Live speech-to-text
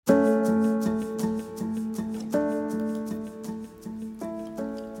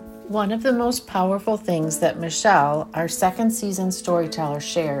One of the most powerful things that Michelle, our second season storyteller,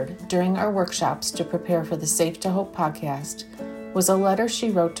 shared during our workshops to prepare for the Safe to Hope podcast was a letter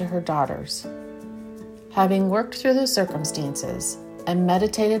she wrote to her daughters. Having worked through the circumstances and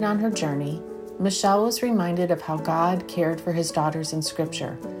meditated on her journey, Michelle was reminded of how God cared for his daughters in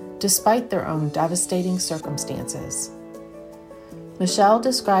Scripture, despite their own devastating circumstances. Michelle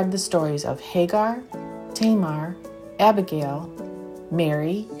described the stories of Hagar, Tamar, Abigail,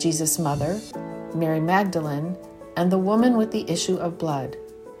 Mary, Jesus' mother, Mary Magdalene, and the woman with the issue of blood.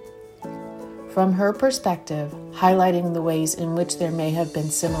 From her perspective, highlighting the ways in which there may have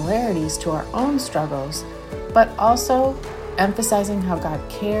been similarities to our own struggles, but also emphasizing how God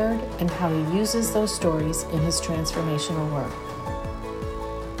cared and how he uses those stories in his transformational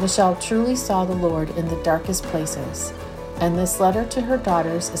work. Michelle truly saw the Lord in the darkest places, and this letter to her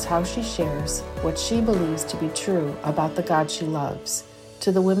daughters is how she shares what she believes to be true about the God she loves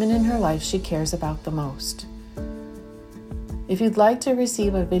to the women in her life she cares about the most. If you'd like to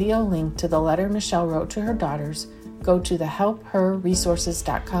receive a video link to the letter Michelle wrote to her daughters, go to the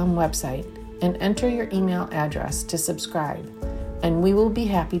helpherresources.com website and enter your email address to subscribe, and we will be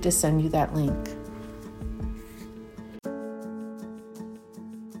happy to send you that link.